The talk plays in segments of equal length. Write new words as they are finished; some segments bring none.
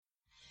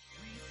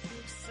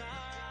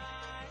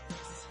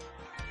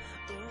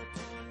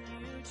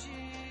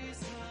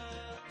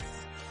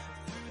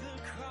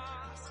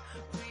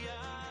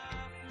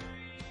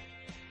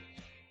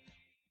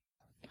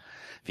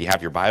If you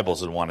have your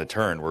Bibles and want to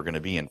turn, we're going to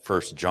be in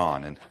 1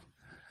 John. And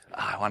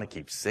I want to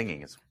keep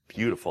singing. It's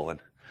beautiful. And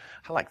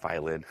I like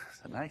violin.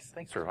 It's nice.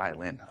 Thanks for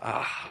violin.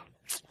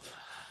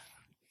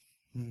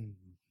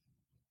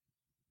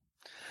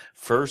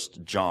 1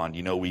 John.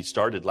 You know, we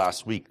started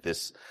last week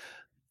this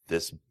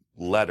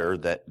letter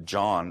that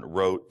John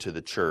wrote to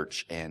the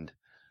church. And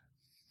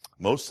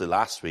mostly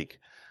last week,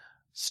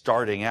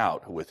 starting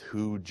out with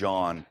who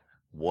John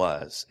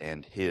was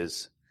and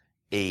his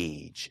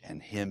age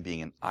and him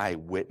being an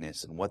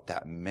eyewitness and what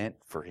that meant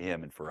for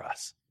him and for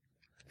us.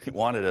 He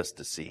wanted us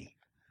to see.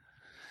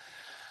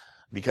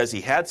 Because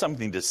he had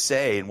something to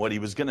say, and what he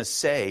was going to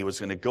say was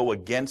going to go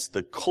against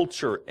the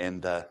culture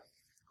and the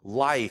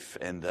life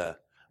and the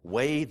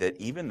way that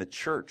even the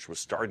church was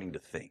starting to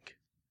think.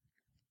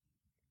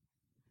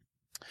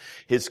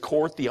 His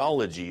core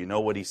theology, you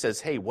know what he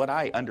says, hey, what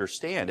I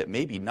understand, it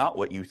may be not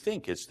what you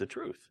think is the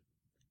truth.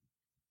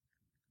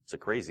 It's a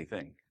crazy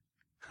thing.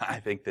 I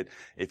think that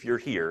if you're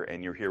here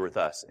and you're here with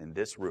us in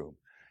this room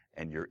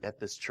and you're at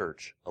this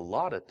church, a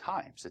lot of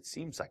times it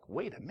seems like,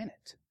 wait a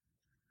minute.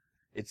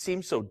 It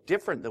seems so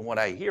different than what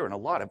I hear in a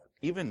lot of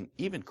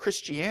even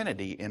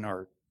Christianity in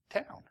our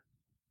town.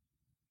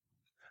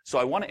 So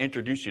I want to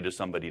introduce you to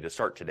somebody to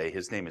start today.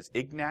 His name is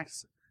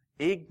Ignaz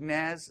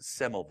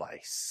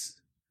Semmelweis.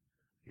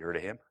 You heard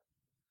of him?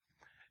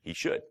 He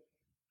should.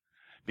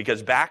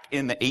 Because back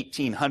in the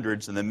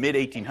 1800s, in the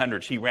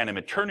mid-1800s, he ran a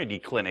maternity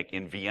clinic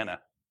in Vienna.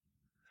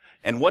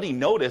 And what he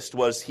noticed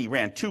was he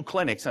ran 2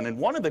 clinics, and in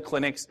one of the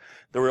clinics,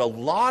 there were a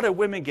lot of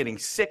women getting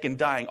sick and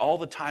dying all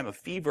the time of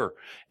fever.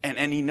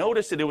 And he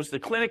noticed that it was the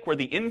clinic where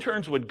the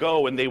interns would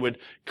go and they would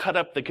cut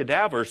up the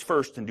cadavers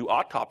first and do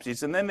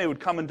autopsies, and then they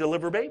would come and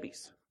deliver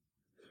babies.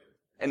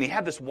 And he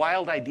had this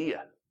wild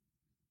idea.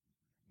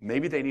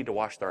 Maybe they need to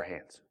wash their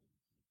hands.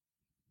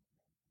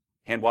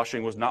 Hand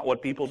washing was not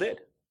what people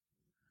did.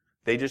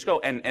 They just go.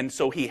 And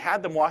so he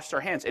had them wash their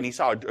hands, and he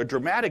saw a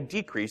dramatic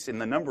decrease in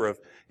the number of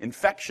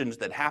infections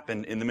that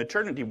happened in the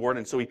maternity ward.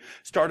 And so he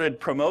started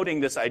promoting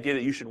this idea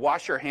that you should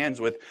wash your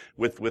hands with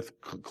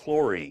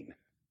chlorine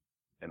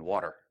and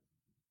water.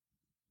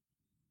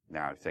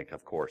 Now I think,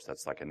 of course,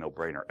 that's like a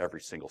no-brainer.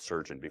 Every single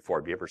surgeon before,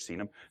 have you ever seen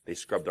them? They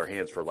scrub their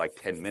hands for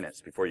like 10 minutes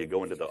before you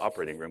go into the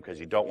operating room because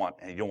you don't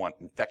want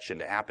infection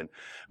to happen.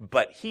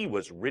 But he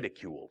was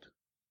ridiculed.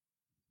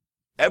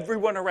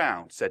 Everyone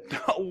around said,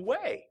 no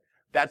way.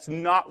 That's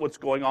not what's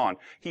going on.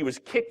 He was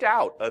kicked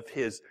out of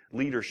his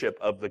leadership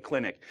of the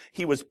clinic.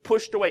 He was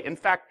pushed away. In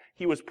fact,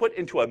 he was put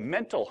into a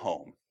mental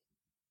home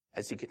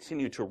as he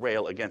continued to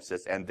rail against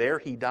this, and there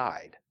he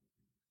died.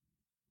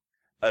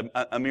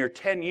 A mere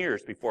 10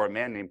 years before a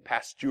man named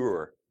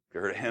Pasteur, you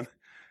heard of him,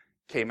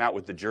 came out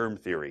with the germ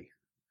theory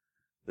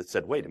that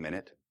said, wait a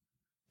minute,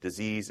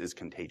 disease is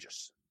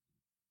contagious.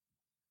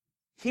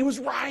 He was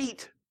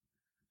right.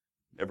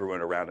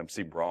 Everyone around him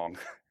seemed wrong.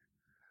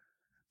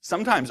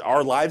 Sometimes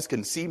our lives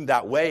can seem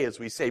that way as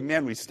we say,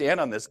 man, we stand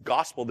on this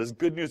gospel, this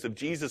good news of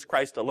Jesus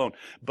Christ alone.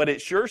 But it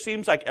sure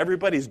seems like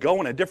everybody's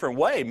going a different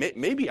way.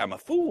 Maybe I'm a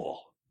fool.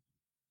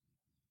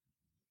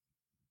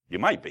 You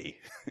might be.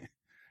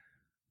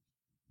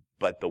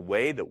 But the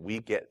way that we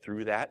get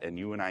through that, and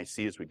you and I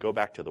see as we go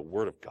back to the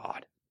Word of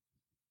God,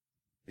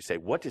 we say,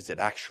 what does it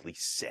actually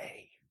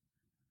say?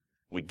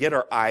 We get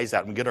our eyes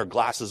out and get our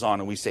glasses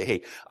on and we say,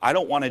 hey, I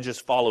don't want to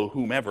just follow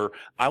whomever.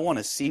 I want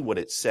to see what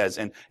it says.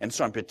 And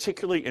so I'm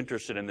particularly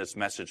interested in this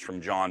message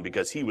from John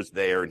because he was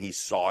there and he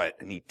saw it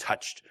and he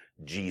touched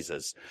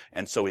Jesus.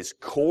 And so his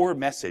core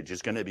message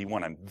is going to be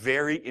one I'm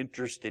very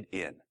interested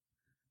in.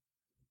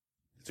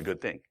 It's a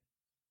good thing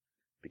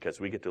because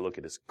we get to look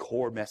at his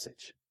core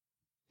message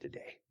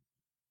today.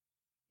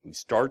 He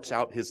starts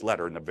out his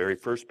letter in the very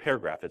first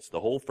paragraph. It's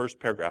the whole first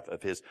paragraph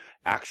of his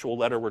actual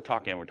letter we're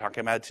talking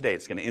about it today.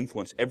 It's going to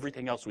influence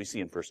everything else we see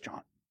in 1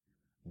 John.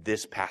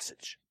 This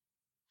passage.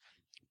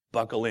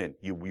 Buckle in.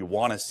 You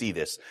want to see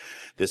this.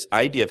 This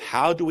idea of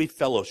how do we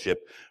fellowship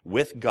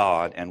with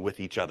God and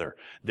with each other.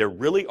 There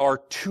really are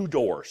 2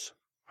 doors.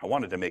 I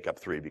wanted to make up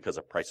 3 because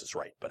of Price is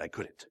Right, but I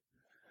couldn't.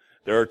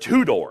 There are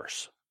 2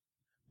 doors.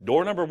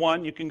 Door number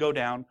 1, you can go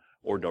down,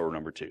 or door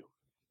number 2.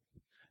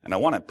 And I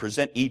want to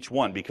present each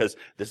one because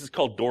this is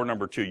called door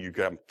number 2.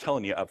 I'm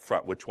telling you up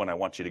front which one I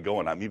want you to go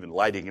in. I'm even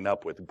lighting it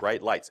up with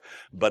bright lights.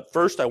 But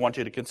first I want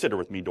you to consider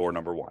with me door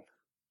number 1.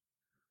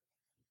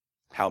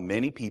 How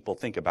many people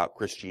think about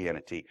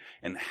Christianity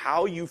and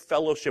how you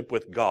fellowship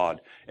with God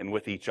and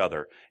with each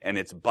other. And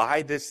it's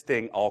by this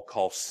thing I'll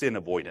call sin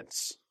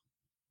avoidance.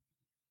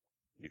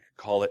 You could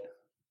call it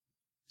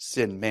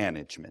sin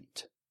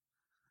management.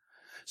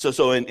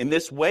 So in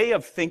this way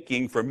of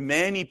thinking for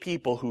many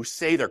people who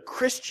say they're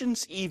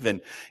Christians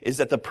even, is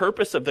that the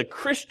purpose of the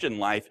Christian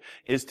life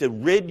is to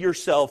rid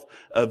yourself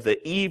of the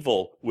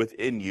evil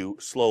within you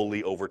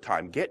slowly over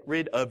time. Get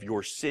rid of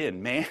your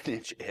sin.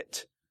 Manage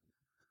it.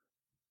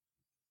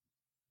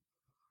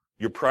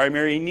 Your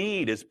primary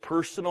need is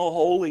personal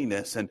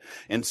holiness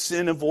and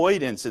sin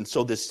avoidance. And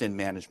so this sin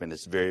management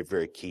is very,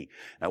 very key.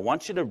 I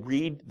want you to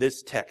read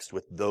this text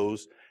with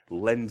those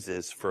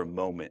lenses for a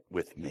moment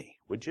with me.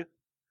 Would you?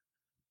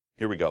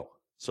 Here we go.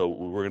 So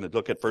we're going to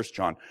look at 1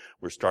 John.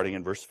 We're starting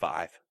in verse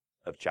 5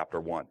 of chapter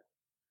 1. It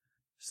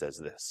says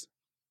this.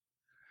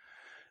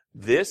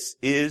 This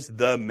is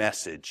the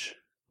message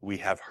we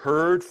have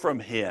heard from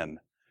him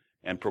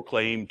and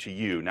proclaimed to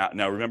you.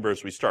 Now remember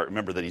as we start,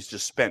 remember that he's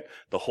just spent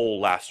the whole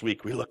last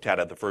week, we looked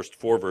at the first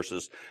 4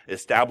 verses,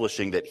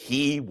 establishing that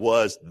he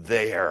was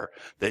there,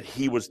 that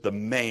he was the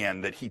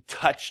man, that he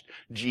touched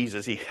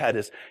Jesus. He had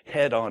his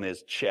head on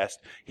his chest.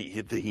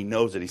 He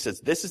knows it. He says,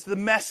 this is the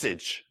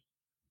message.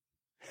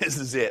 This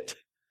is it.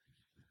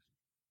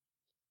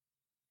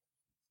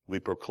 We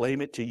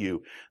proclaim it to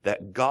you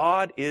that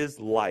God is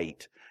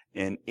light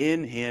and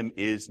in him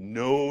is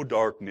no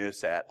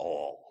darkness at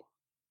all.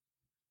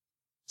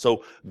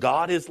 So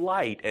God is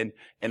light, and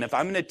if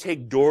I'm going to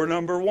take door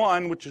number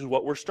 1, which is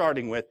what we're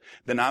starting with,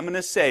 then I'm going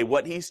to say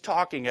what he's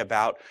talking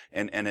about,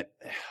 and I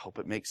hope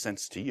it makes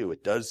sense to you.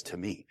 It does to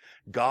me.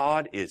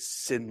 God is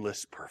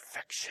sinless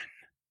perfection.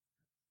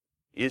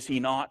 Is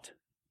he not?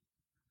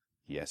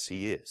 Yes,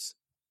 he is.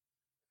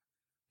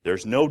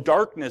 There's no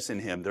darkness in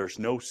him. There's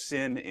no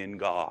sin in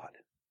God.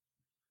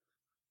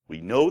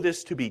 We know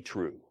this to be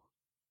true.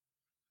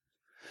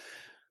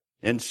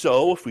 And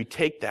so, if we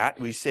take that,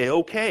 we say,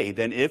 okay,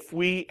 then if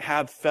we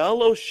have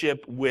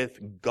fellowship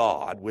with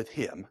God, with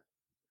him,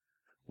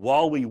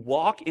 while we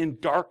walk in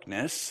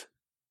darkness,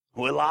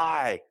 we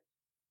lie.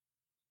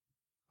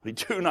 We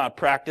do not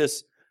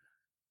practice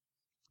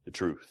the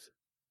truth.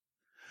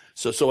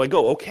 So I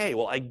go, okay,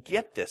 well, I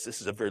get this. This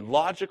is a very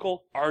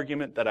logical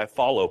argument that I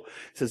follow.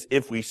 It says,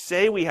 if we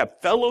say we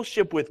have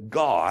fellowship with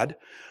God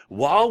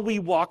while we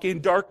walk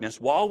in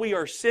darkness, while we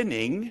are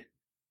sinning,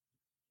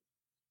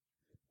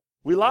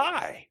 we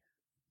lie.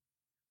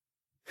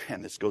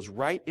 And this goes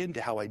right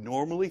into how I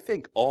normally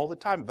think all the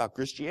time about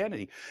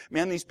Christianity.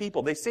 Man, these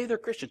people, they say they're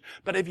Christians,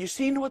 but have you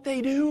seen what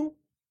they do?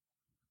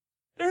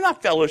 They're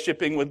not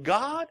fellowshipping with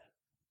God.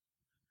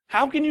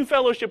 How can you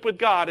fellowship with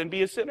God and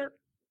be a sinner?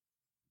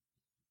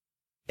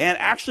 And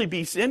actually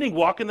be sinning,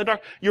 walk in the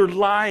dark. You're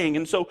lying.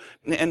 And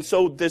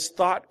so this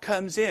thought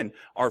comes in.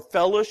 Our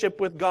fellowship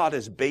with God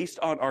is based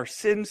on our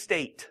sin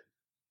state.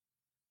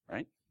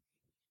 Right?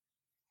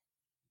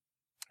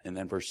 And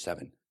then verse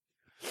 7.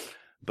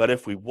 But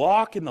if we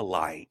walk in the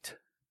light,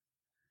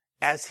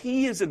 as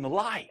he is in the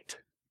light,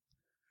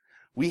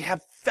 we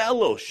have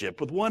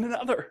fellowship with one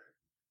another.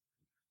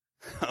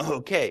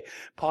 Okay,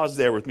 pause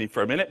there with me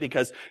for a minute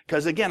because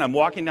again, I'm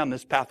walking down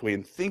this pathway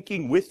and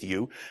thinking with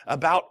you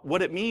about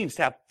what it means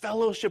to have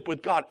fellowship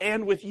with God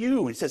and with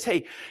you. He says,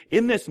 hey,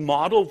 in this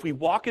model, if we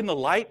walk in the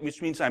light,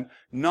 which means I'm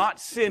not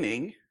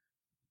sinning,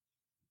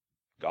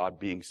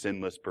 God being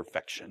sinless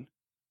perfection,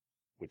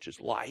 which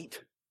is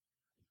light,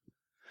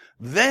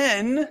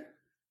 then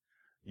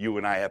you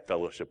and I have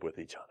fellowship with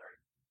each other.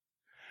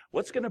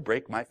 What's going to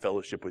break my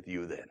fellowship with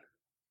you then?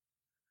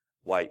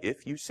 Why,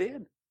 if you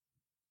sin,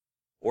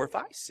 or if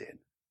I sin.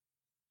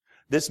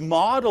 This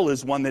model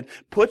is one that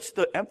puts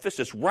the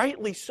emphasis,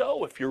 rightly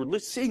so, if you're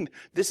listening,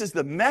 this is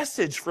the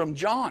message from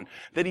John,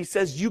 that he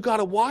says you got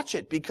to watch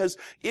it, because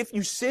if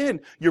you sin,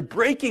 you're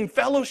breaking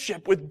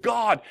fellowship with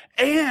God,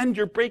 and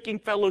you're breaking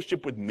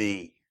fellowship with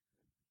me,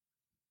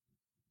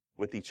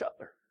 with each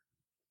other.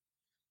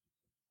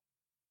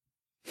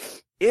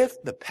 If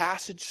the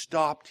passage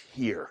stopped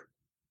here,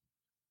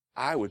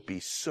 I would be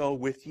so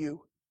with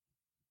you.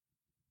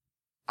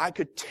 I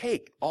could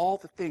take all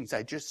the things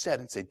I just said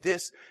and say,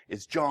 this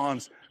is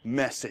John's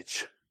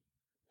message.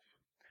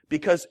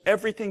 Because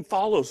everything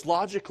follows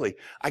logically.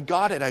 I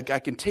got it. I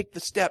can take the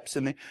steps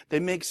and they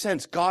make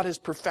sense. God is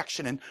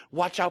perfection, and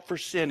watch out for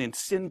sin, and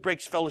sin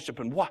breaks fellowship,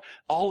 and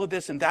all of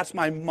this, and that's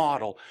my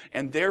model.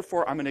 And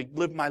therefore, I'm going to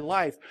live my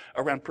life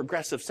around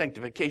progressive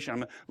sanctification. I'm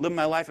going to live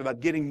my life about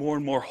getting more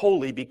and more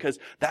holy, because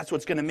that's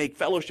what's going to make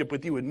fellowship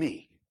with you and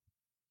me.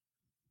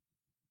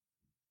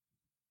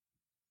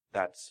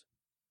 That's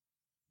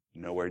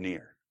nowhere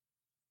near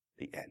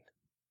the end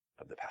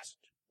of the passage.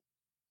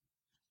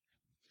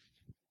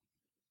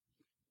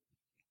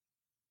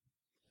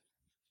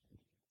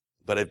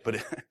 But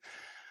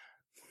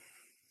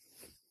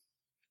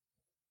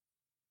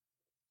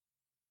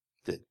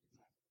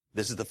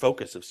this is the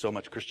focus of so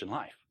much Christian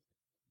life.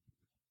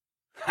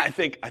 I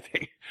think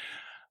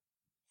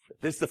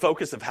this is the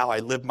focus of how I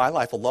live my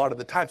life a lot of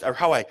the times, or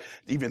how I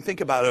even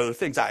think about other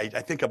things. I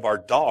think of our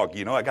dog.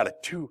 You know, I got a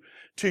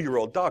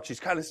two-year-old dog. She's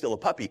kind of still a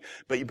puppy,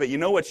 but you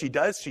know what she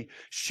does?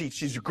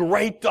 She's a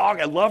great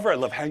dog. I love her. I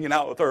love hanging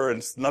out with her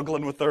and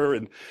snuggling with her,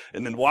 and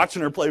then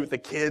watching her play with the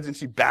kids. And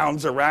she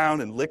bounds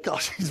around and lick. Oh,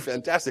 she's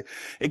fantastic,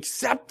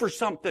 except for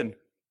something.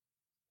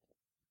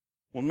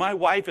 When my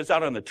wife is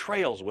out on the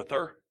trails with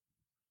her,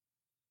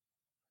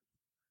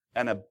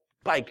 and a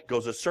bike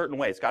goes a certain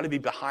way, it's got to be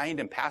behind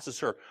and passes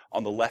her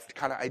on the left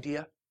kind of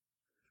idea,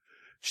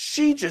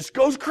 she just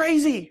goes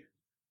crazy.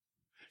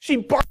 She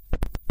barks.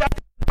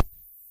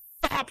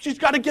 Stop. She's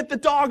got to get the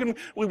dog. And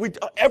we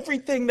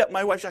everything that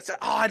my wife said,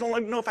 I don't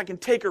even know if I can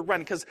take her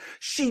running, because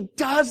she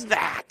does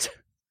that.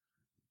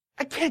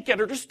 I can't get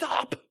her to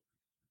stop.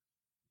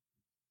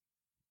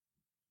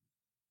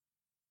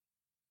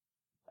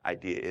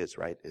 Idea is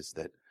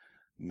that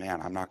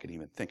man, I'm not going to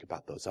even think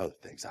about those other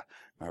things.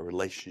 My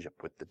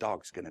relationship with the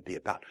dog's going to be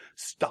about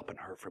stopping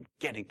her from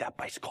getting that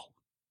bicycle.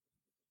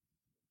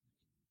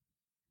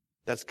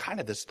 That's kind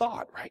of this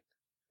thought, right?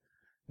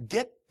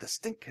 Get the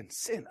stinking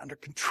sin under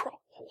control.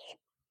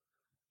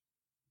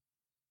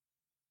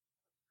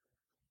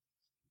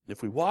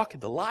 If we walk in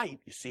the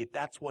light, you see,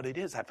 that's what it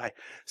is. If I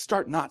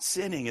start not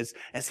sinning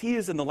as he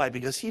is in the light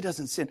because he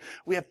doesn't sin,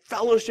 we have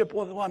fellowship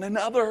with one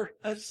another.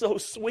 That's so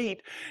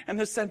sweet. And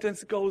the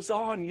sentence goes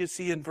on, you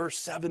see in verse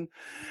 7,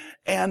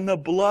 and the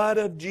blood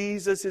of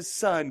Jesus, his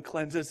son,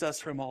 cleanses us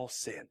from all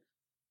sin.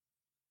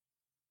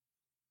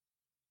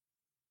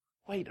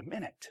 Wait a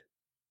minute.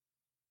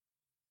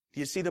 Do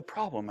you see the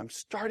problem I'm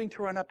starting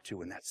to run up to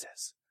when that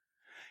says?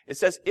 It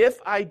says, if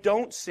I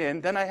don't sin,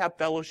 then I have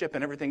fellowship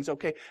and everything's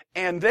okay.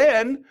 And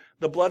then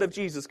the blood of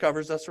Jesus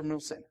covers us from no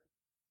sin.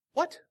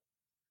 What?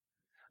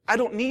 I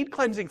don't need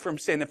cleansing from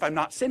sin if I'm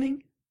not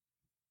sinning.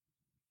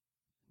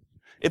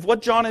 If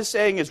what John is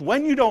saying is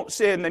when you don't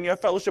sin, then you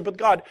have fellowship with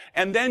God,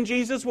 and then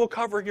Jesus will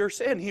cover your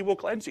sin. He will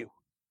cleanse you.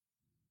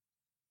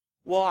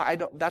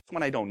 Well, that's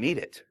when I don't need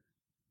it.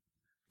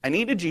 I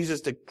needed Jesus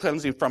to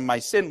cleanse me from my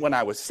sin when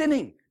I was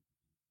sinning,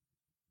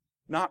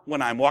 not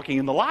when I'm walking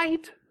in the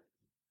light.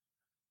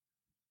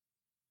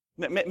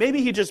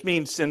 Maybe he just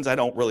means sins I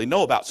don't really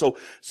know about.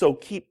 So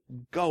keep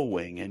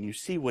going, and you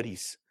see what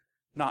he's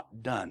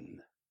not done.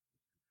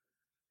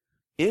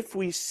 If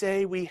we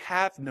say we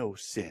have no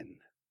sin,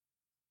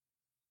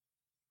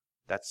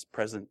 that's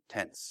present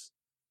tense.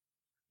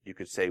 You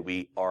could say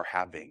we are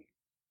having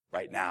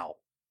right now,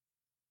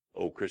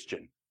 oh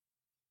Christian.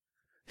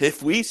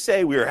 If we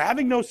say we are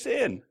having no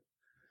sin,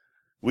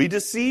 we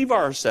deceive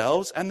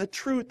ourselves, and the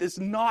truth is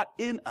not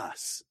in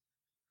us.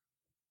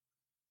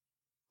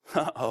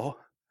 Uh-oh.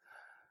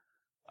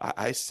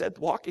 I said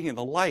walking in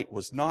the light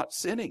was not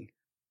sinning.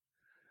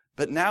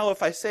 But now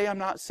if I say I'm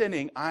not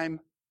sinning, I'm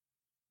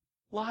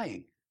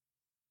lying,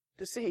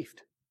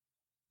 deceived,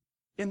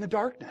 in the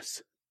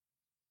darkness.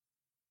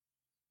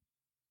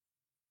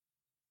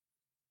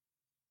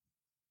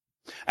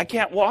 I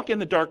can't walk in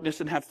the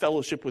darkness and have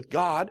fellowship with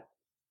God.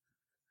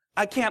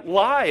 I can't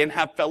lie and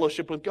have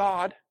fellowship with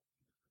God.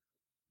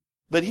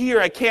 But here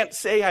I can't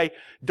say I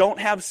don't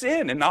have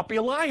sin and not be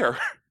a liar.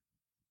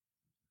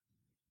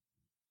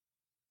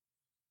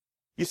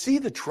 You see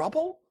the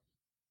trouble?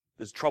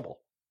 There's trouble.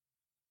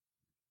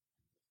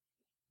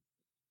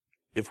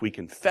 If we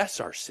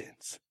confess our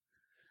sins,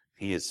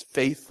 he is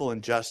faithful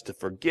and just to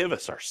forgive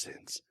us our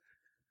sins,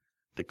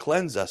 to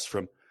cleanse us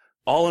from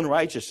all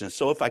unrighteousness.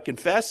 So if I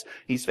confess,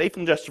 he's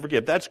faithful and just to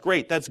forgive. That's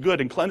great. That's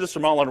good. And cleanse us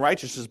from all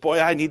unrighteousness.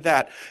 Boy, I need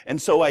that.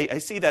 And so I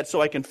see that.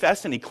 So I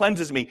confess and he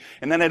cleanses me.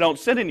 And then I don't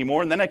sin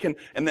anymore. And then I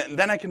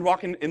can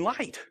walk in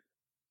light.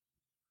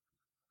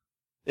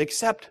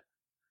 Except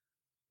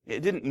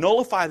it didn't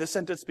nullify the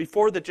sentence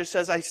before that just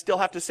says I still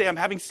have to say I'm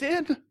having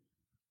sin.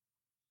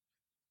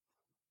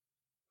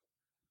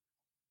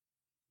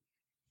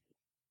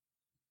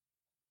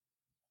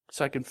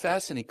 So I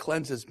confess and he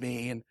cleanses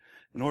me. And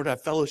in order to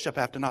have fellowship,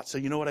 I have to not. So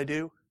you know what I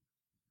do?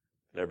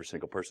 What every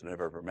single person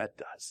I've ever met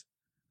does.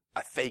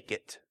 I fake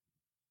it.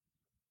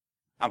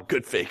 I'm a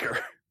good faker.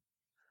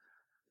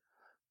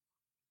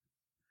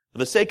 For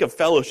the sake of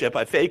fellowship,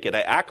 I fake it.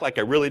 I act like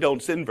I really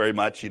don't sin very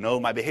much. You know,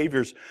 my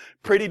behavior's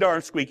pretty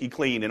darn squeaky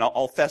clean, and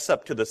I'll fess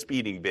up to the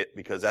speeding bit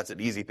because that's an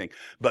easy thing.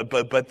 But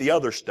the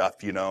other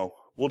stuff, you know,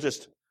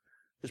 this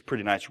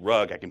pretty nice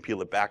rug. I can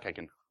peel it back. I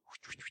can.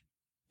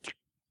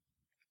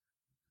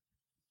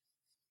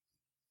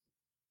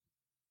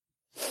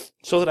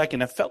 So that I can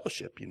have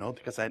fellowship, you know,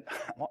 because I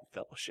want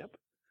fellowship.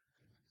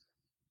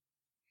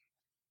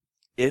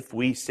 If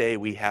we say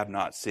we have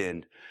not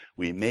sinned,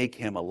 we make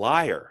him a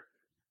liar,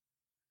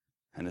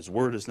 and his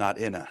word is not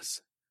in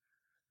us.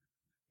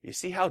 You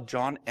see how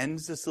John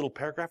ends this little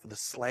paragraph with a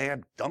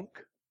slam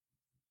dunk?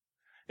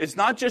 It's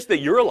not just that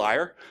you're a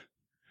liar.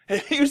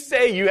 If you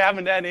say you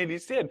haven't had any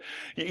sin,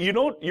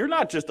 you're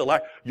not just a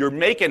liar. You're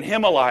making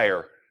him a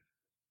liar.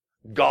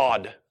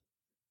 God.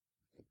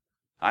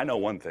 I know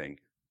one thing.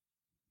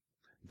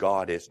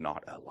 God is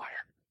not a liar.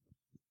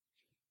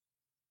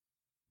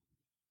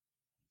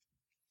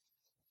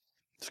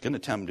 It's going to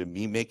come to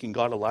me making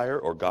God a liar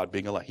or God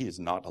being a liar. He is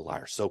not a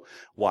liar. So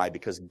why?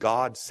 Because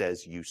God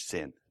says you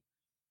sin.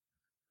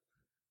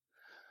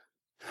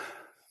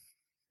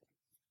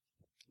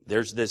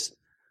 There's this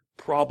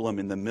problem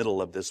in the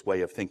middle of this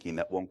way of thinking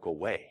that won't go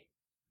away.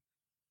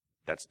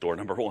 That's door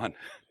number one.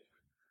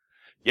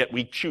 Yet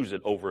we choose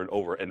it over and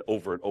over and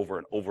over and over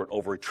and over and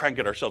over. We try and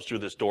get ourselves through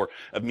this door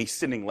of me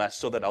sinning less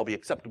so that I'll be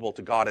acceptable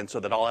to God and so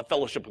that I'll have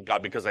fellowship with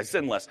God because I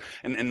sin less.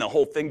 And the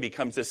whole thing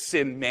becomes this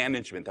sin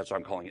management. That's why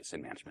I'm calling it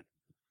sin management.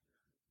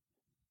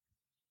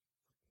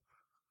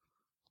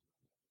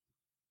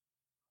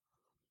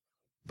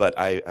 But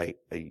I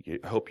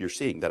hope you're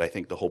seeing that I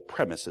think the whole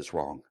premise is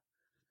wrong.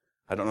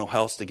 I don't know how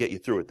else to get you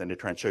through it than to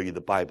try and show you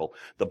the Bible.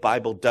 The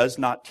Bible does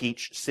not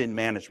teach sin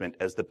management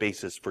as the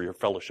basis for your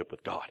fellowship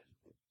with God.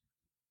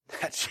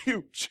 That's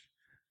huge.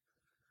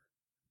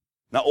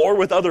 Now, or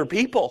with other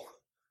people.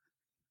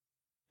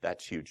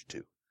 That's huge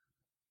too.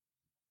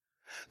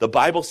 The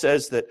Bible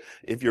says that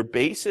if your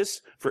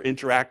basis for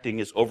interacting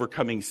is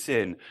overcoming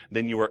sin,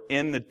 then you are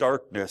in the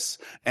darkness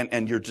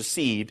and you're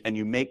deceived and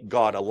you make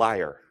God a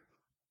liar.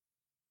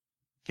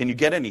 Can you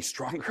get any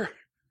stronger?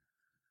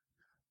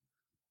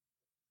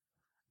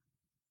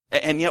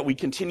 And yet we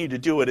continue to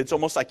do it. It's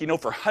almost like,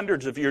 for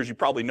hundreds of years, you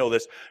probably know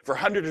this, for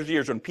hundreds of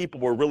years when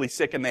people were really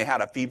sick and they had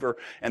a fever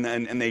and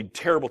they had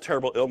terrible,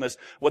 terrible illness,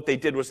 what they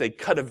did was they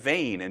cut a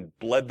vein and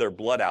bled their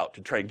blood out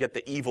to try and get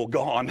the evil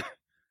gone.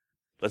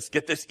 Let's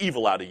get this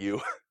evil out of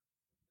you.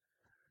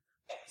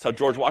 That's how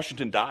George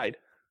Washington died.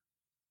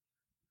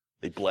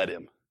 They bled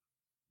him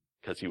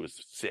because he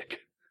was sick.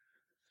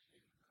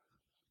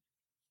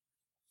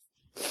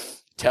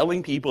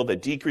 Telling people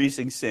that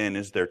decreasing sin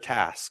is their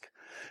task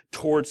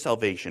towards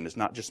salvation is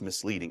not just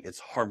misleading, it's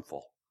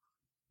harmful.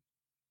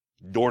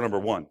 Door number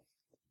 1,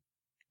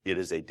 it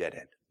is a dead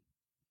end.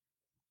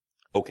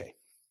 Okay.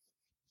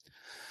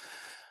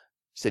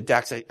 Said,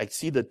 Dax, I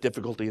see the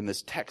difficulty in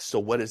this text, so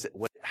what is it?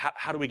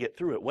 How do we get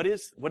through it? What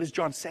is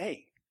John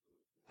saying?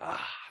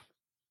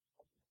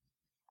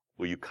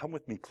 Will you come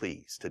with me,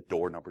 please, to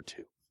door number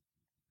 2?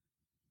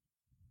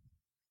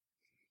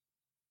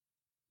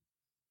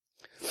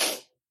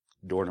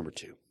 Door number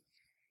 2.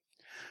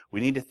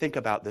 We need to think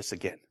about this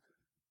again.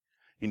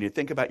 You need to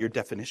think about your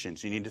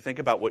definitions. You need to think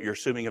about what you're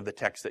assuming of the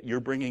text that you're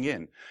bringing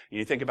in. You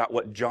need to think about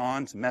what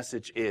John's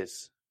message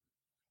is.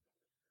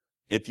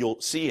 If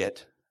you'll see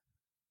it,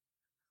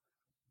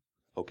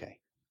 okay,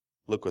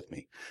 look with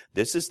me.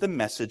 This is the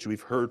message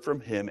we've heard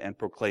from him and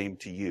proclaimed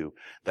to you,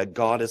 that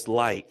God is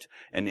light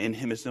and in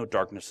him is no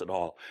darkness at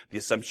all. The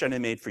assumption I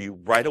made for you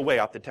right away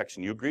off the text,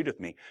 and you agreed with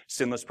me,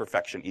 sinless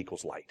perfection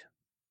equals light.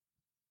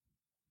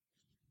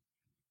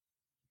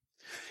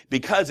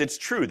 Because it's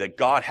true that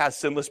God has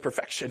sinless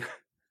perfection,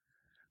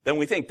 then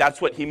we think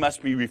that's what he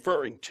must be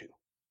referring to.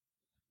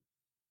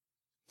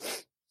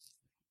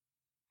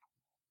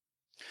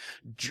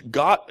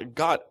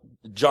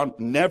 John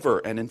never,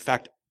 and in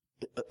fact,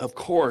 of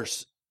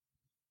course,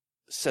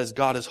 says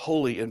God is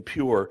holy and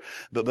pure.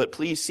 But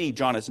please see,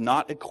 John is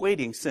not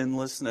equating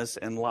sinlessness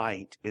and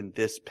light in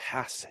this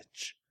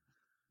passage.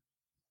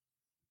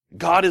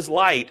 God is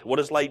light. What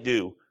does light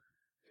do?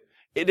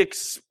 It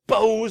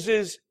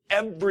exposes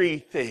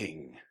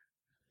everything.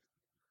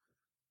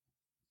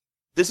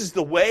 This is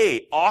the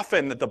way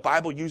often that the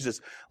Bible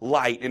uses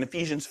light. In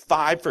Ephesians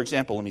 5, for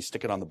example, let me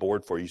stick it on the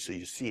board for you so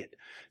you see it.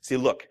 See,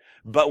 look,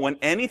 but when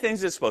anything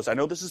is exposed, I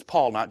know this is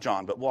Paul, not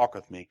John, but walk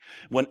with me.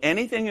 When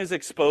anything is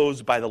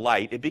exposed by the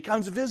light, it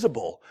becomes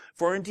visible.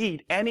 For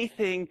indeed,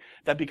 anything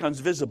that becomes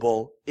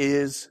visible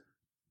is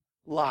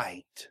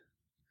light.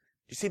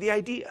 You see the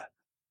idea?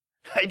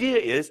 The idea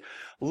is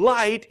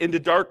light into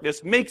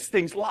darkness makes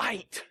things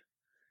light.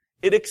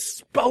 It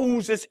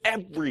exposes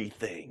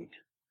everything.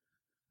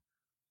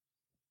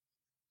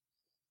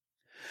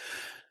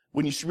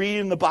 When you read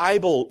in the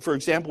Bible, for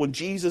example, when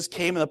Jesus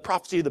came and the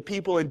prophecy of the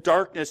people in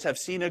darkness have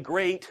seen a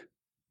great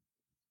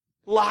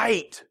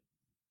light.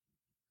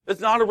 It's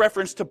not a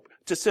reference to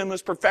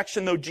sinless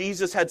perfection, though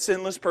Jesus had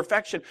sinless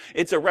perfection.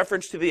 It's a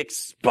reference to the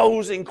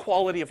exposing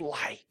quality of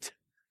light.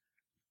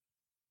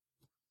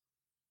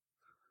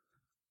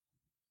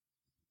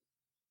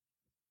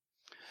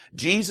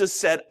 Jesus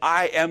said,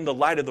 I am the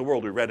light of the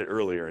world. We read it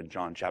earlier in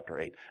John chapter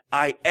 8.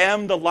 I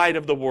am the light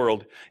of the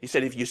world. He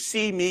said, if you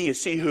see me, you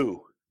see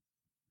who?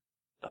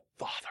 The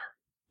Father.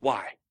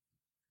 Why?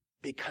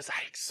 Because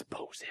I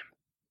expose him.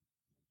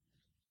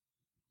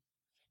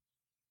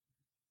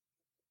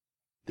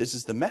 This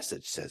is the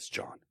message, says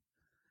John.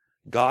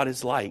 God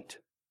is light.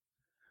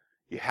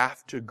 You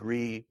have to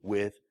agree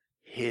with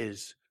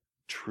his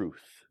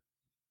truth.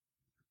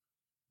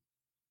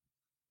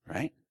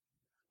 Right?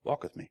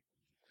 Walk with me.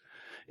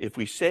 If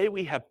we say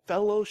we have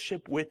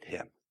fellowship with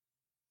him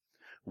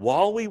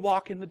while we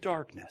walk in the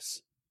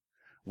darkness,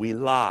 we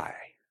lie.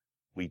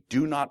 We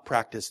do not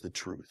practice the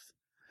truth.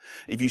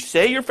 If you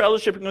say you're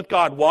fellowshipping with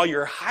God while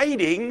you're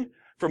hiding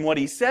from what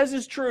he says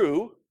is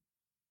true,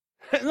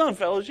 it's not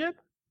fellowship.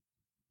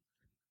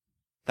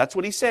 That's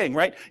what he's saying,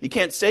 right? You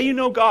can't say you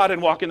know God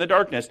and walk in the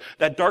darkness.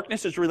 That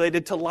darkness is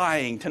related to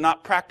lying, to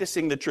not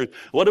practicing the truth.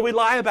 What do we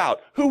lie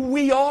about? Who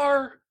we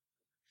are.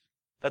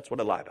 That's what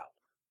I lie about.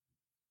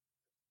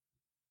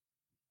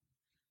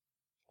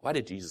 Why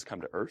did Jesus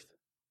come to earth?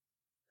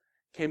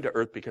 He came to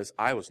earth because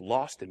I was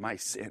lost in my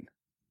sin.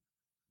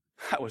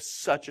 I was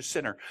such a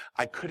sinner.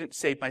 I couldn't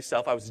save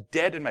myself. I was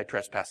dead in my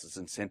trespasses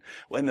and sin.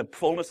 Well, in the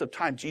fullness of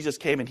time, Jesus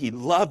came and he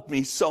loved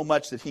me so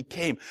much that he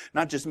came,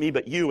 not just me,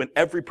 but you and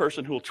every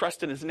person who will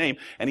trust in his name.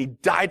 And he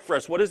died for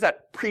us. What does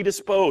that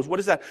predispose? What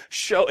does that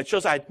show? It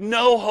shows I had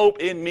no hope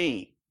in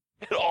me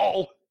at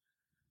all.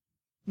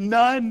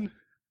 None.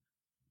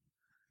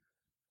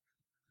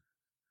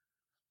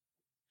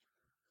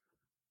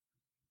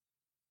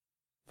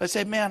 I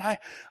say, man,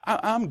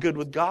 I'm good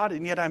with God,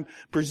 and yet I'm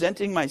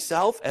presenting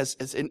myself as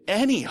in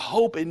any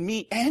hope in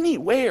me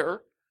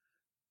anywhere.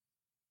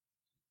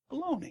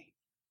 Baloney.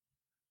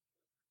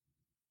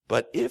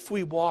 But if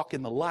we walk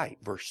in the light,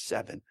 verse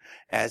 7,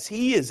 as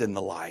he is in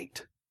the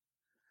light,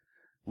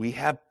 we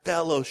have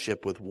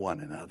fellowship with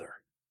one another.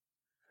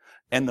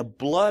 And the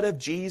blood of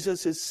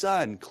Jesus, his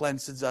son,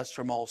 cleanses us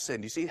from all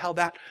sin. Do you see how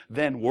that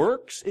then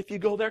works if you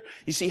go there?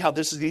 You see how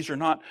these are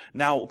not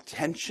now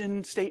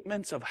tension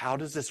statements of how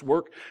does this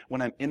work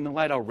when I'm in the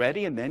light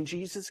already and then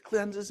Jesus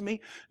cleanses me?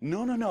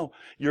 No.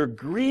 You're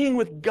agreeing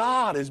with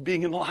God as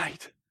being in the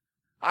light.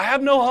 I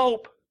have no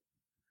hope.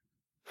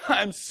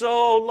 I'm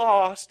so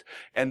lost.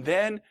 And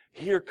then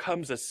here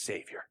comes a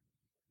Savior.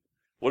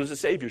 What does the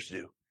Savior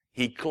do?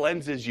 He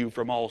cleanses you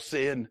from all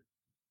sin.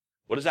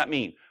 What does that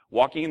mean?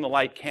 Walking in the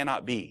light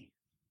cannot be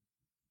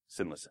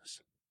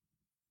sinlessness.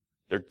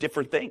 They're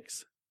different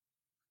things.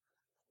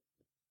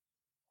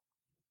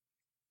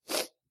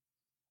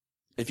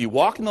 If you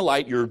walk in the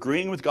light, you're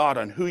agreeing with God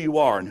on who you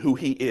are and who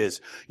he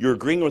is. You're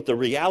agreeing with the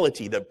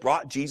reality that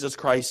brought Jesus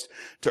Christ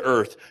to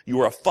earth.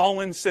 You are a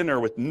fallen sinner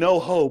with no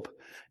hope.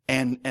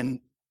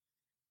 And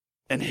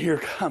here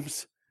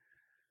comes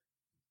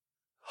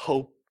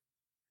hope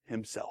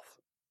himself.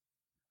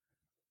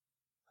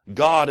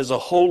 God is a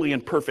holy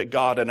and perfect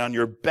God, and on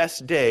your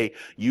best day,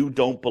 you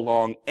don't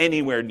belong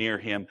anywhere near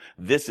him.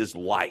 This is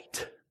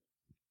light.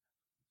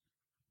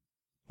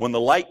 When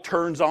the light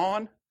turns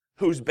on,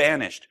 who's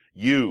banished?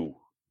 You.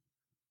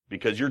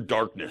 Because you're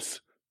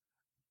darkness.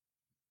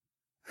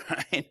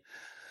 Right?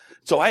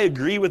 So I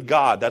agree with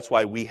God. That's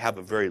why we have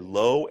a very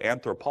low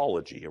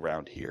anthropology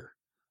around here.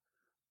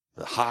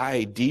 The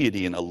high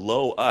deity and a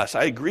low us.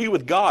 I agree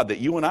with God that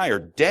you and I are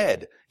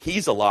dead.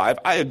 He's alive.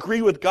 I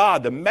agree with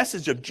God. The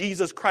message of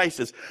Jesus Christ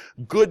is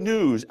good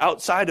news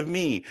outside of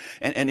me.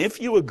 And if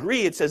you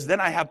agree, it says,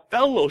 then I have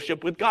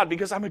fellowship with God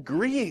because I'm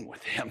agreeing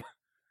with him.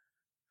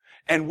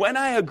 And when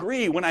I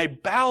agree, when I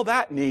bow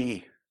that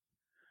knee,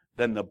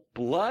 then the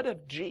blood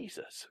of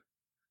Jesus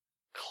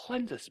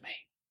cleanses me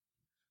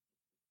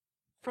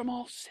from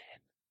all sin.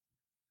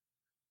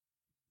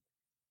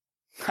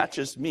 Not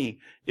just me,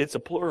 it's a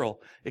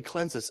plural. It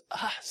cleanses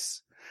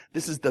us.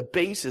 This is the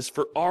basis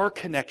for our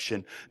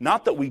connection.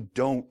 Not that we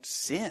don't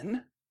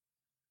sin.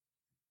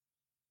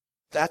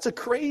 That's a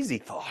crazy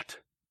thought.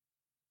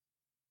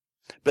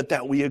 But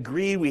that we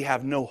agree we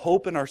have no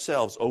hope in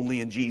ourselves,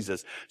 only in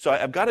Jesus. So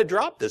I've got to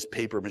drop this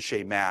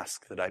papier-mâché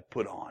mask that I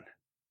put on.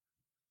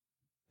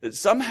 It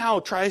somehow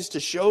tries to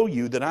show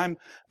you that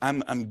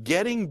I'm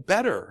getting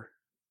better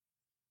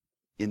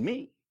in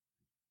me.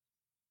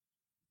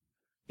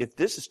 If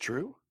this is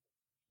true,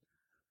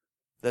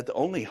 that the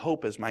only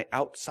hope is my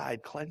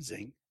outside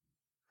cleansing,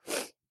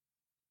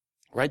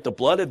 right? The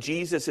blood of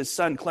Jesus, his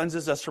son,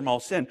 cleanses us from all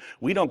sin.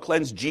 We don't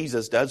cleanse,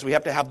 Jesus does. We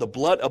have to have the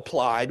blood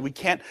applied. We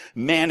can't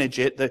manage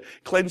it. The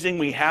cleansing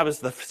we have is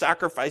the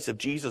sacrifice of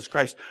Jesus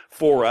Christ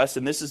for us,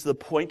 and this is the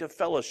point of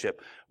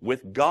fellowship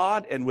with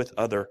God and with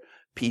other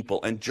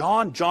people. And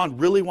John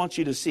really wants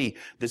you to see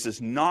this is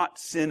not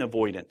sin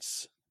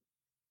avoidance.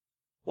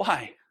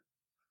 Why?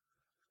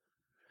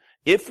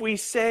 If we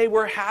say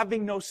we're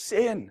having no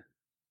sin,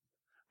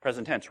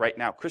 present tense, right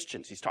now,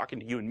 Christians, he's talking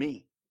to you and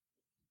me.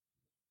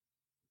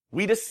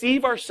 We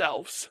deceive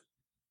ourselves.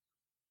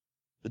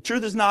 The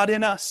truth is not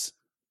in us.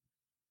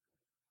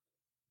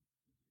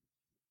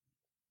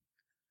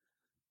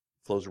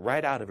 Flows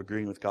right out of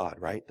agreeing with God,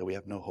 right? That we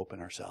have no hope in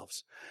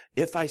ourselves.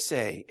 If I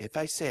say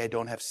I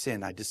don't have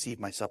sin, I deceive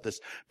myself. This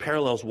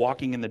parallels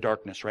walking in the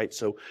darkness, right?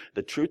 So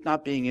the truth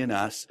not being in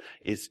us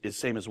is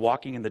same as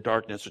walking in the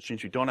darkness, which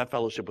means we don't have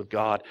fellowship with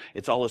God.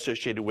 It's all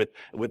associated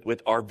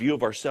with our view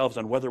of ourselves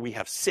on whether we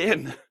have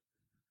sin.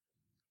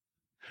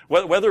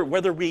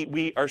 Whether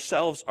we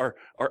ourselves are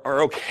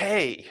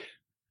okay.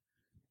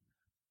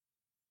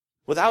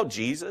 Without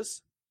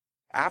Jesus,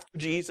 after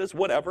Jesus,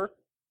 whatever.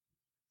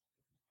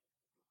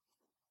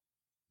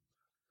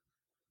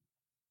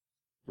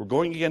 We're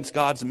going against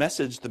God's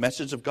message. The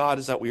message of God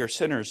is that we are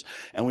sinners,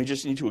 and we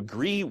just need to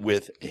agree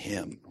with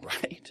him,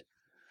 right?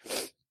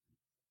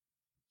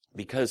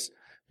 Because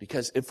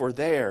if we're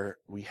there,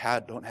 we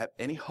don't have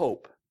any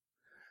hope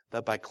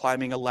that by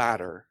climbing a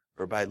ladder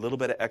or by a little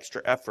bit of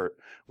extra effort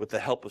with the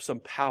help of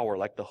some power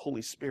like the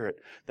Holy Spirit,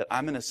 that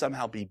I'm going to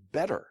somehow be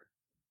better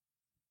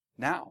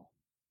now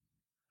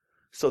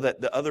so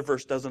that the other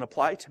verse doesn't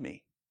apply to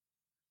me,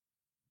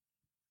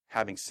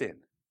 having sin.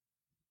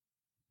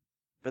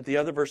 But the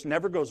other verse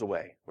never goes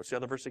away. What's the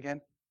other verse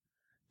again?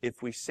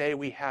 If we say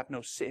we have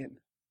no sin.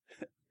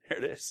 There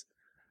it is.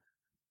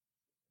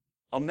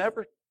 I'll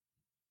never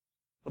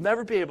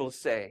be able to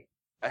say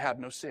I have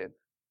no sin.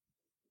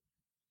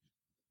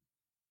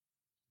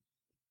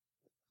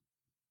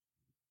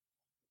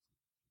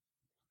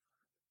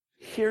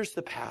 Here's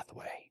the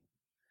pathway.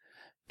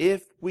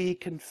 If we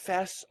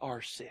confess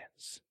our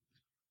sins,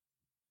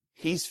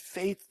 he's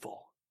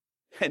faithful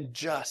and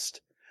just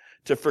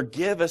to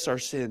forgive us our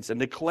sins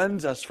and to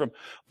cleanse us from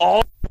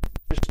all.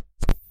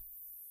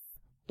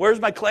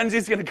 Where's my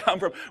cleansing going to come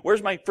from?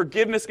 Where's my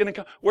forgiveness going to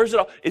come? Where's it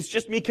all? It's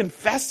just me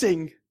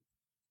confessing.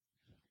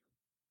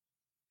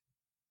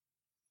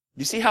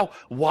 You see how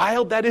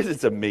wild that is?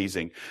 It's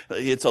amazing.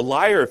 It's a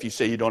liar if you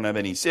say you don't have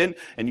any sin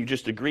and you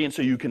just agree and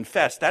so you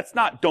confess. That's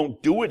not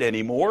don't do it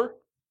anymore.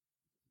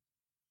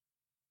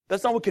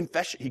 That's not what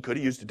confession, he could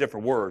have used a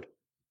different word.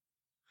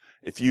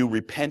 If you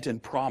repent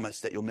and promise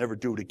that you'll never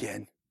do it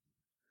again.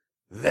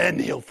 then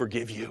he'll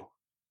forgive you.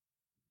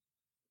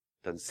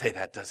 Doesn't say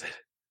that, does it?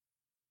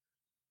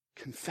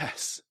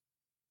 Confess.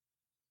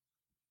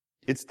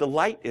 It's the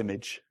light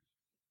image.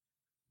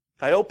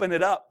 If I open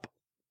it up,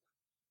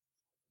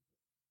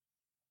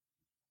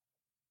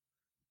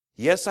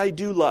 yes, I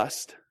do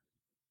lust.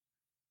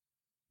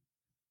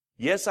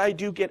 Yes, I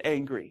do get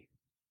angry.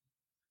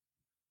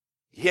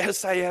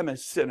 Yes, I am a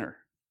sinner.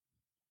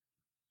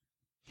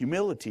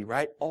 Humility,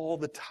 right? All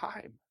the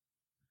time.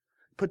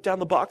 Put down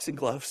the boxing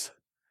gloves.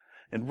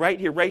 And right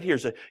here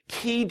is a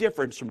key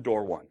difference from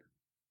door 1.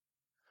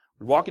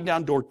 We're walking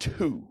down door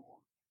 2.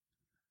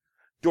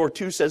 Door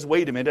 2 says,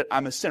 wait a minute,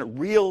 I'm a sinner,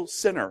 real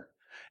sinner.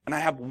 And I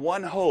have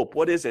one hope.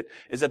 What is it?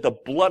 Is that the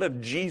blood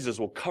of Jesus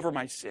will cover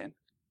my sin.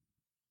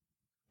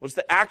 What's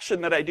the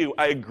action that I do?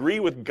 I agree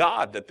with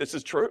God that this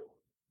is true.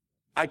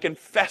 I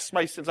confess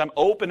my sins. I'm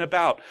open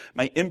about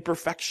my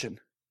imperfection.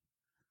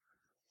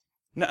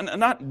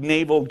 Not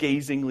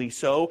navel-gazingly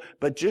so,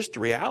 but just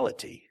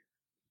reality.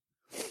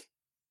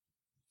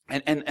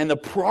 And the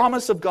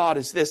promise of God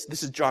is this.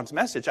 This is John's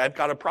message. I've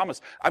got a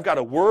promise. I've got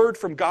a word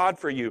from God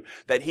for you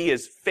that he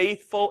is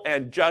faithful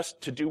and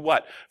just to do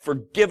what?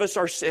 Forgive us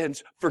our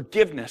sins.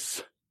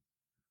 Forgiveness.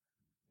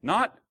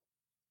 Not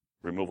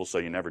removal so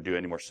you never do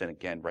any more sin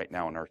again right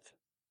now on earth.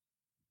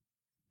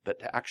 But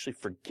to actually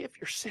forgive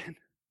your sin.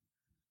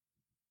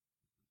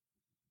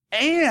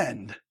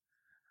 And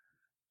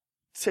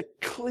to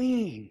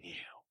clean you.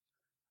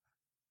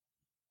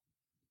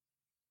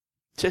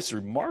 Just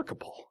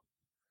remarkable.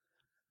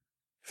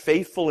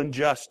 Faithful and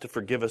just to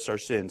forgive us our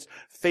sins.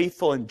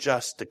 Faithful and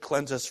just to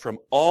cleanse us from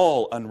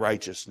all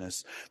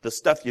unrighteousness. The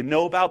stuff you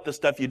know about, the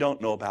stuff you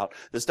don't know about.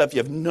 The stuff you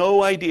have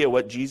no idea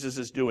what Jesus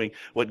is doing,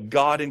 what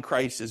God in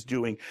Christ is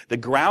doing. The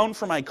ground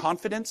for my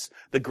confidence,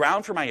 the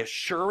ground for my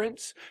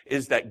assurance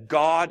is that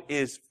God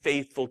is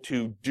faithful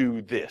to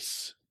do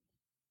this.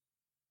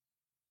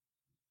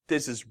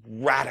 This is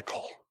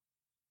radical.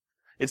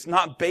 It's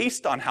not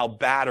based on how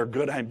bad or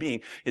good I'm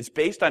being. It's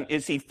based on,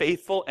 is he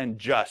faithful and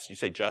just? You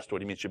say just, what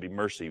do you mean? It should be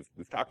mercy.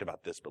 We've talked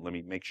about this, but let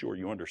me make sure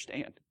you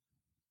understand.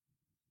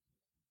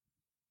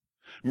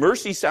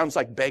 Mercy sounds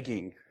like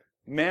begging.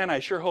 Man, I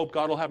sure hope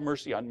God will have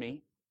mercy on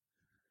me.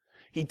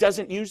 He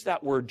doesn't use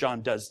that word,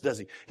 John does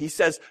he? He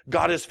says,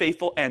 God is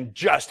faithful and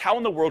just. How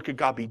in the world could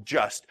God be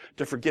just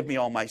to forgive me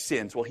all my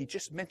sins? Well, he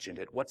just mentioned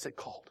it. What's it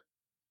called?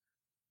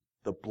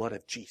 The blood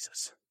of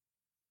Jesus.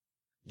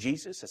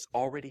 Jesus has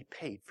already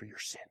paid for your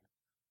sin.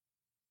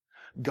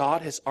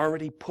 God has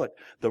already put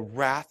the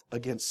wrath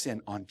against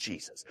sin on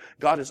Jesus.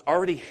 God has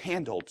already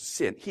handled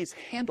sin. He's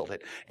handled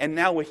it. And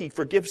now when he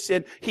forgives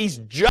sin, he's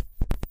just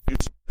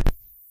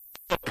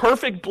the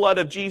perfect blood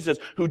of Jesus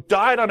who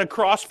died on a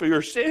cross for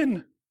your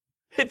sin.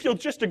 If you'll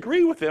just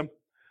agree with him.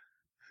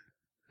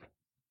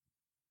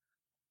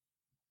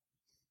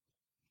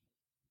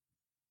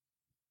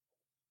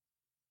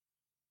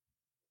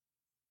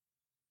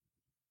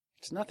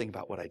 It's nothing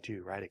about what I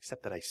do, right?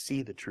 Except that I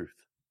see the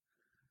truth.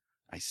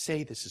 I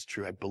say this is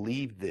true. I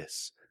believe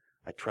this.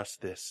 I trust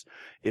this.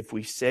 If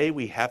we say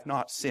we have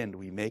not sinned,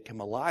 we make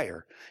him a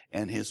liar,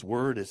 and his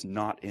word is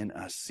not in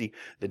us. See,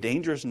 the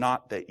danger is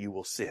not that you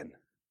will sin.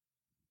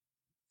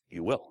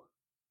 You will.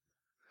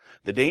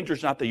 The danger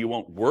is not that you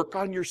won't work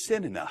on your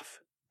sin enough.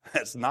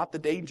 That's not the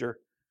danger.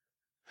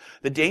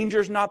 The danger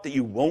is not that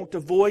you won't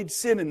avoid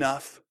sin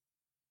enough.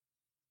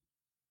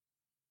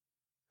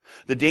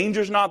 The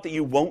danger is not that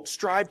you won't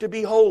strive to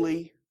be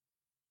holy.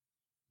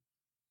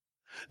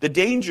 The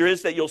danger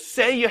is that you'll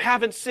say you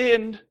haven't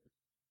sinned.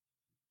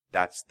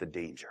 That's the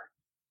danger.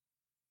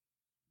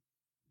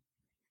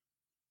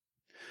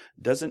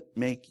 Doesn't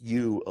make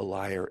you a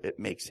liar. It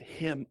makes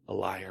him a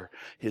liar.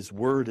 His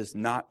word is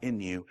not in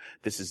you.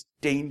 This is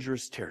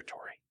dangerous territory.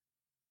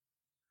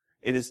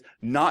 It is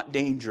not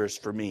dangerous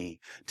for me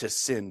to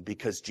sin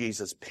because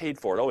Jesus paid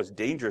for it. Oh, it's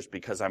dangerous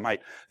because I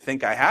might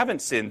think I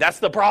haven't sinned. That's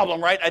the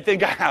problem, right? I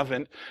think I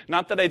haven't.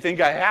 Not that I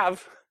think I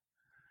have.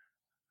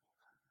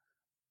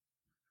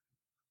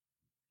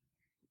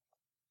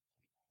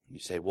 You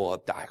say,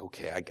 well,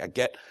 okay, I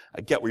get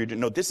what you're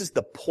doing. No, this is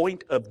the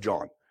point of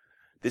John.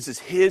 This is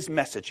his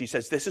message. He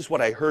says, this is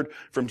what I heard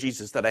from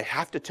Jesus that I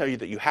have to tell you,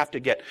 that you have to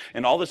get.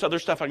 And all this other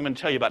stuff I'm going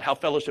to tell you about how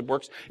fellowship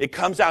works, it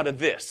comes out of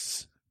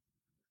this.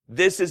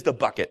 This is the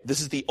bucket.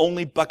 This is the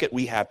only bucket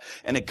we have.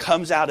 And it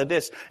comes out of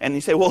this. And you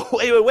say, well,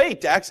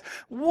 wait, Dax.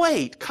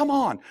 Wait, come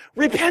on.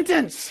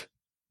 Repentance.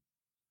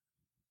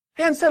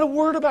 He hadn't said a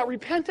word about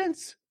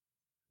repentance.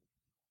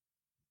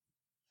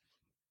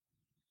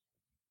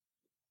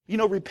 You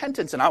know,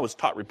 repentance, and I was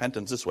taught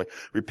repentance this way.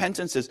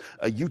 Repentance is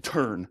a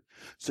U-turn,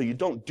 so you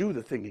don't do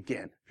the thing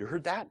again. Have you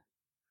heard that?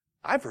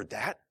 I've heard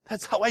that.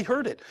 That's how I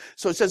heard it.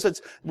 So it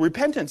says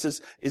repentance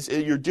is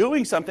you're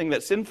doing something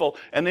that's sinful,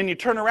 and then you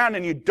turn around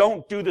and you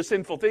don't do the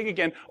sinful thing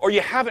again, or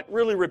you haven't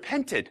really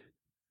repented.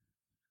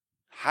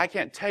 I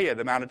can't tell you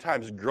the amount of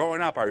times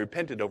growing up I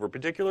repented over a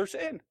particular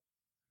sin.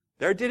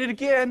 There I did it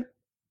again.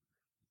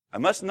 I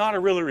must not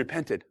have really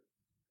repented.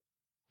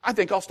 I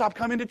think I'll stop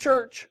coming to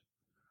church.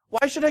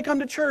 Why should I come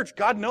to church?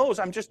 God knows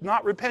I'm just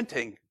not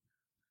repenting.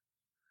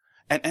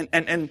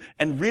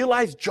 And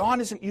realize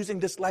John isn't using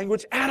this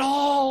language at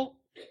all.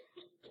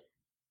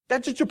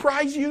 That should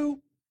surprise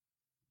you.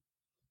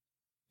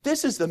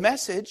 This is the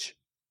message.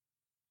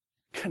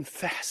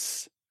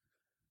 Confess.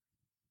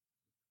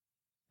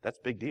 That's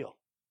a big deal.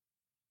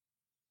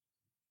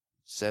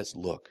 Says,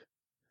 look,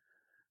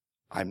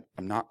 I'm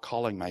not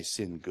calling my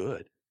sin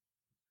good.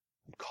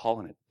 I'm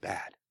calling it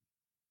bad.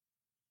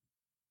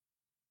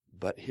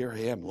 But here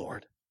I am,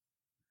 Lord.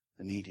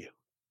 I need you.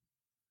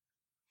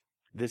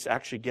 This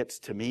actually gets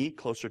to me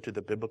closer to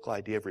the biblical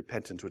idea of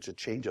repentance, which is a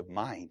change of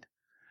mind.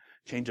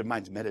 Change of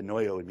mind is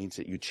metanoia. It means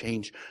that you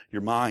change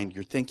your mind,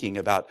 your thinking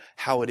about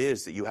how it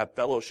is that you have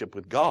fellowship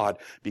with God,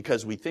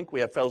 because we think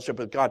we have fellowship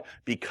with God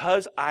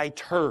because I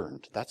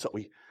turned. That's what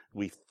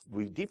we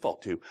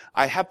default to.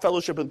 I have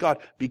fellowship with God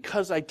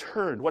because I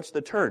turned. What's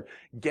the turn?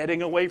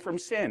 Getting away from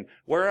sin.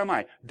 Where am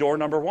I? Door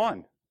number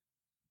 1.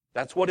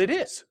 That's what it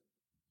is.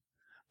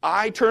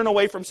 I turn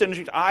away from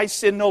sin. I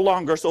sin no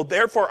longer. So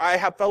therefore I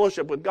have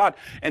fellowship with God.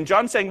 And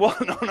John's saying, well,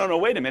 no,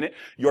 wait a minute.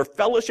 Your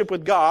fellowship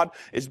with God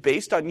is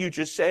based on you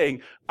just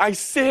saying, I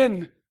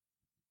sin.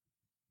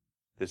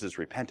 This is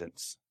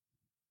repentance.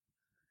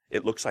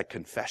 It looks like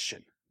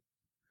confession.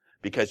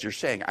 Because you're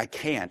saying, I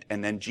can't.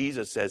 And then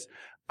Jesus says,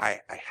 I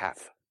have.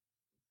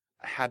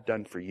 I have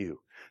done for you.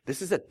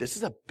 This is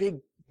a big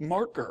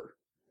marker.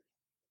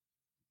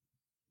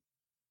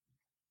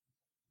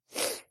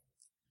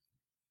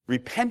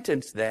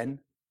 Repentance, then,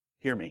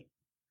 hear me,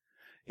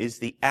 is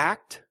the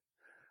act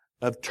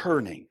of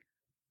turning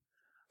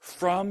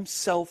from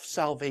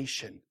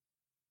self-salvation,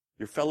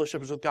 your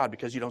fellowship is with God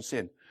because you don't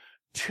sin,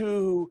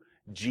 to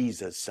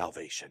Jesus'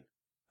 salvation.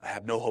 I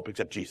have no hope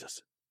except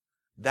Jesus.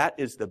 That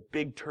is the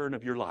big turn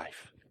of your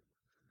life.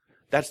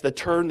 That's the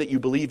turn that you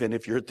believe in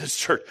if you're at this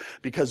church,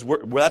 because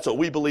that's what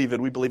we believe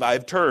in. We believe I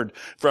have turned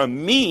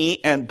from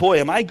me, and boy,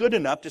 am I good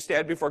enough to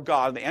stand before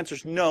God? And the answer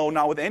is no,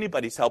 not with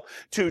anybody's help,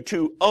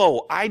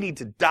 to I need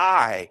to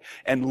die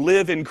and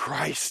live in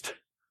Christ,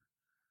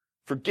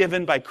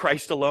 forgiven by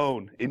Christ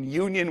alone, in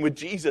union with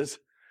Jesus.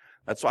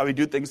 That's why we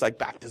do things like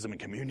baptism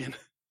and communion.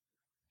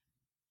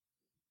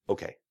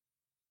 Okay.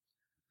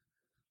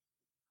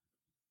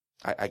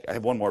 I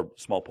have one more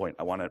small point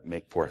I want to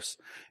make for us,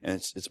 and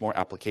it's more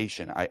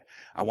application. I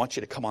want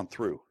you to come on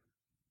through.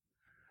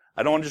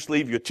 I don't want to just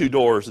leave you at 2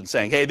 doors and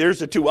saying, hey, there's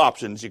the 2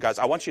 options, you guys.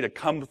 I want you to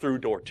come through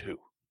door 2.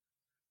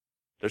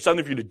 There's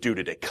something for you to do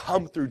today.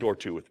 Come through door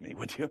 2 with me,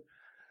 would you?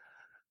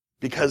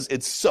 Because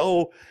it's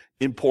so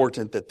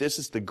important that this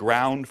is the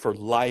ground for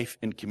life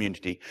and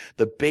community.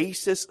 The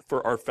basis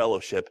for our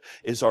fellowship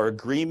is our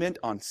agreement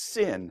on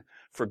sin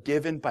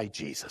forgiven by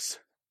Jesus.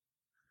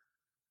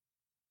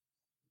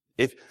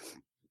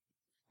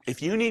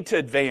 If you need to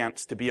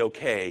advance to be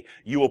okay,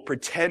 you will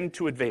pretend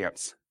to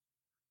advance.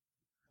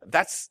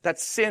 That's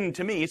sin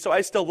to me, so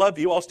I still love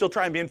you. I'll still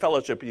try and be in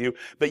fellowship with you,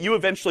 but you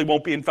eventually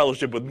won't be in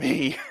fellowship with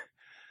me.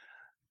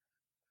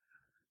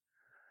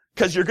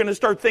 Because you're going to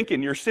start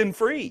thinking you're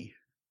sin-free.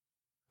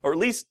 Or at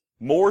least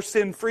more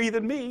sin-free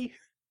than me.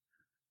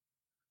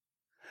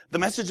 The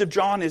message of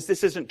John is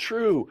this isn't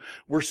true.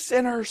 We're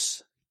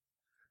sinners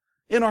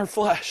in our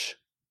flesh.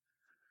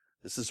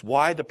 This is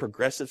why the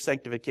progressive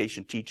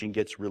sanctification teaching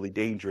gets really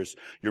dangerous.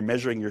 You're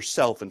measuring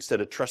yourself instead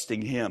of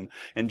trusting Him.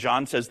 And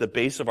John says the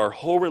base of our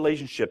whole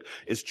relationship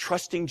is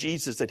trusting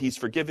Jesus, that He's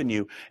forgiven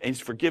you, and He's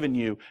forgiven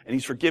you, and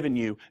He's forgiven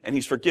you, and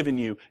He's forgiven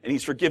you, and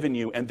He's forgiven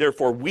you, and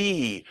therefore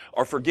we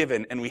are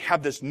forgiven, and we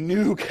have this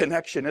new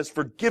connection as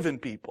forgiven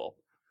people.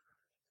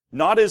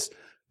 Not as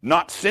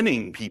not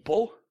sinning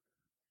people.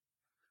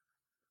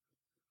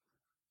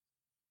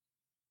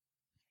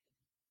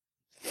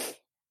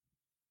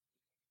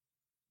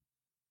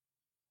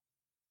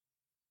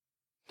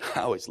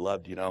 I always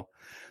loved,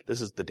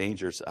 this is the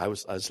dangers. I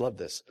always loved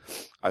this.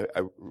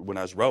 When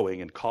I was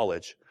rowing in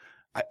college,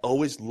 I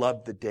always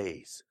loved the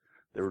days.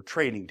 There were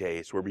training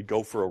days where we'd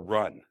go for a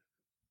run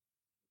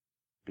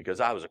because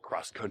I was a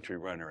cross-country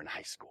runner in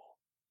high school.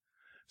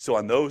 So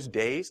on those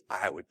days,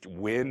 I would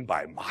win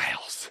by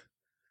miles.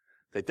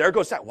 Like, there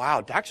goes that.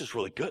 Wow, Dax is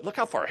really good. Look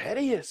how far ahead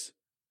he is.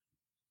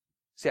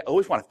 See, I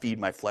always want to feed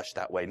my flesh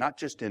that way, not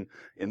just in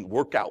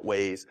workout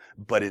ways,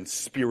 but in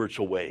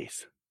spiritual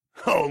ways.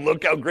 Oh,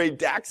 look how great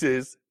Dax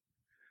is.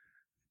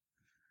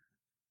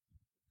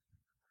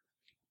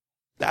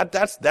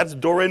 That's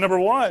doorway number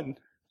 1.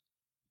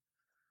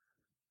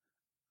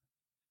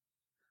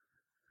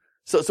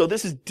 So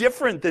this is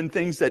different than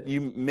things that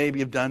you maybe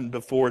have done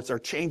before. It's our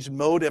changed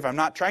motive. I'm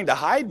not trying to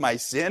hide my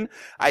sin.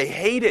 I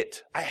hate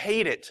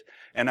it.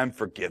 And I'm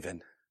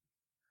forgiven.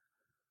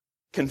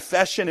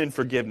 Confession and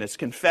forgiveness.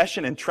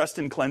 Confession and trust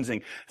and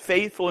cleansing.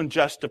 Faithful and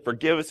just to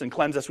forgive us and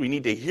cleanse us. We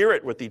need to hear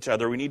it with each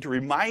other. We need to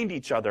remind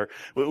each other.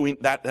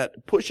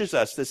 That pushes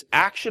us. This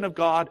action of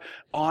God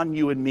on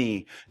you and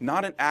me.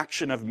 Not an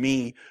action of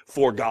me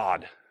for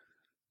God.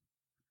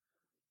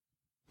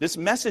 This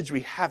message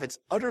we have, it's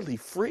utterly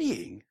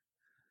freeing.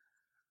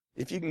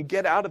 If you can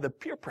get out of the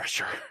peer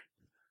pressure.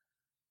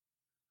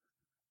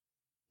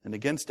 And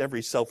against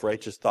every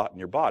self-righteous thought in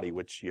your body,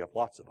 which you have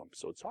lots of them,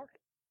 so it's hard.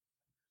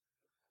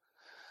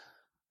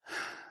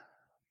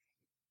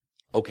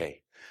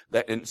 Okay.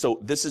 And so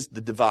this is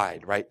the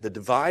divide, right? The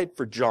divide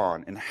for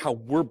John and how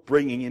we're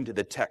bringing into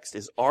the text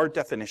is our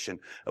definition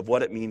of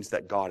what it means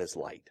that God is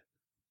light.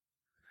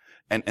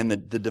 And the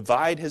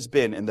divide has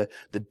been, and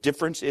the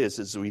difference is,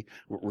 as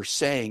we're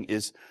saying,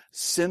 is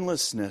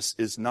sinlessness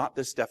is not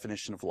this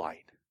definition of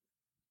light.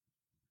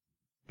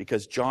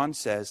 Because John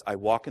says, I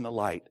walk in the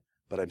light,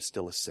 but I'm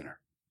still a sinner.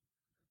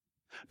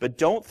 But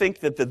don't think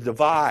that the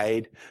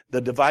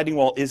dividing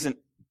wall isn't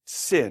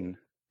sin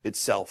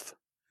itself.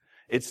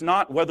 It's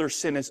not whether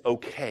sin is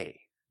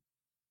okay.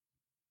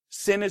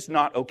 Sin is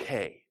not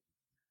okay.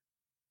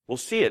 We'll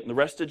see it in the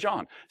rest of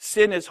John.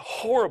 Sin is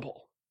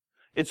horrible.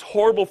 It's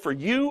horrible for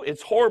you.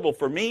 It's horrible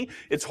for me.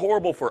 It's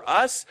horrible for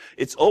us.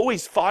 It's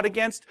always fought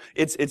against.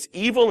 It's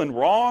evil and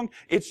wrong.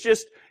 It's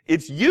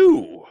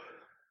you.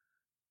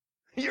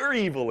 You're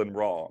evil and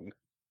wrong.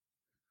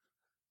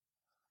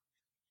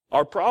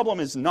 Our problem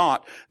is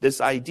not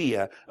this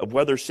idea of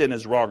whether sin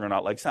is wrong or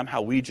not. Like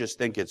somehow we just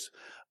think it's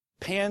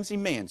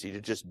pansy-mancy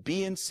to just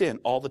be in sin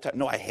all the time.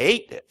 No, I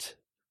hate it.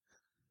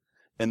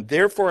 And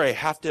therefore I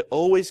have to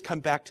always come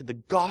back to the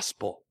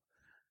gospel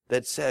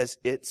that says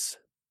it's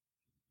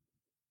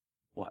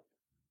what?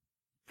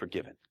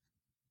 Forgiven.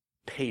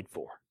 Paid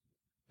for.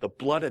 The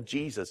blood of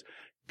Jesus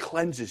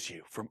cleanses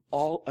you from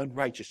all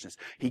unrighteousness.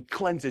 He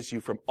cleanses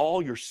you from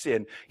all your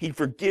sin. He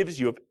forgives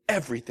you of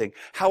everything.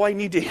 How I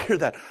need to hear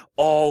that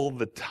all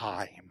the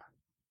time.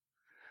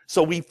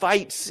 So we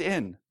fight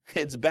sin.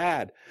 It's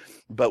bad,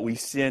 but we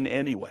sin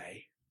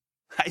anyway.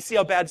 I see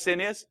how bad sin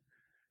is.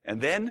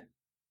 And then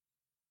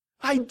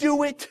I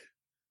do it.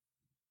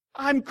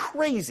 I'm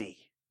crazy.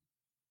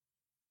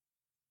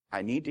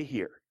 I need to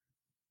hear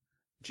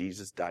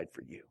Jesus died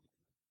for you.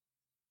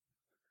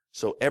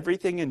 So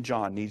everything in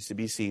John needs to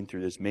be seen through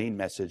this main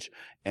message,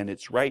 and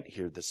it's right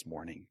here this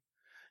morning.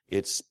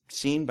 It's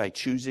seen by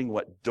choosing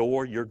what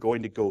door you're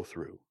going to go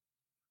through.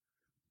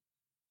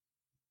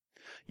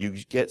 You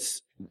get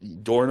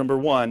door number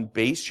 1,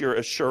 base your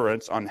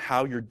assurance on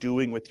how you're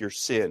doing with your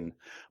sin.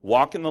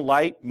 Walk in the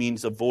light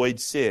means avoid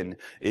sin.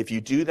 If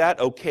you do that,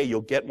 okay,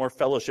 you'll get more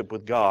fellowship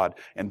with God.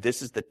 And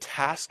this is the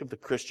task of the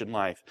Christian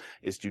life,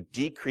 is to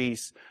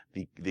decrease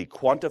the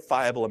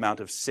quantifiable amount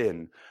of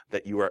sin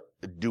that you are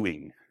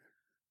doing.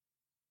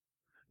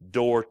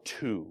 Door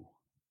 2,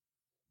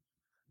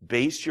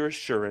 base your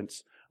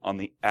assurance on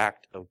the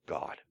act of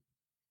God.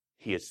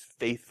 He is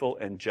faithful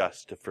and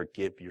just to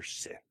forgive your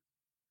sin.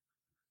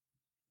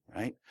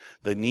 Right?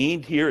 The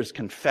need here is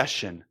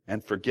confession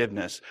and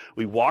forgiveness.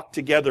 We walk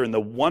together in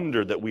the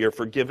wonder that we are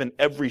forgiven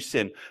every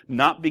sin,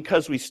 not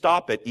because we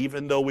stop it,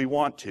 even though we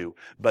want to,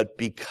 but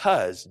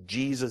because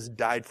Jesus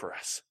died for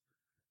us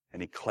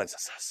and He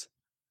cleanses us.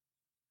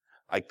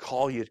 I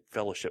call you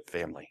fellowship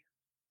family.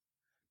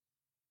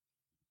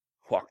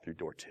 Walk through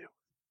door 2.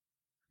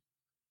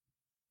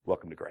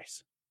 Welcome to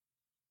grace.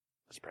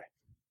 Let's pray.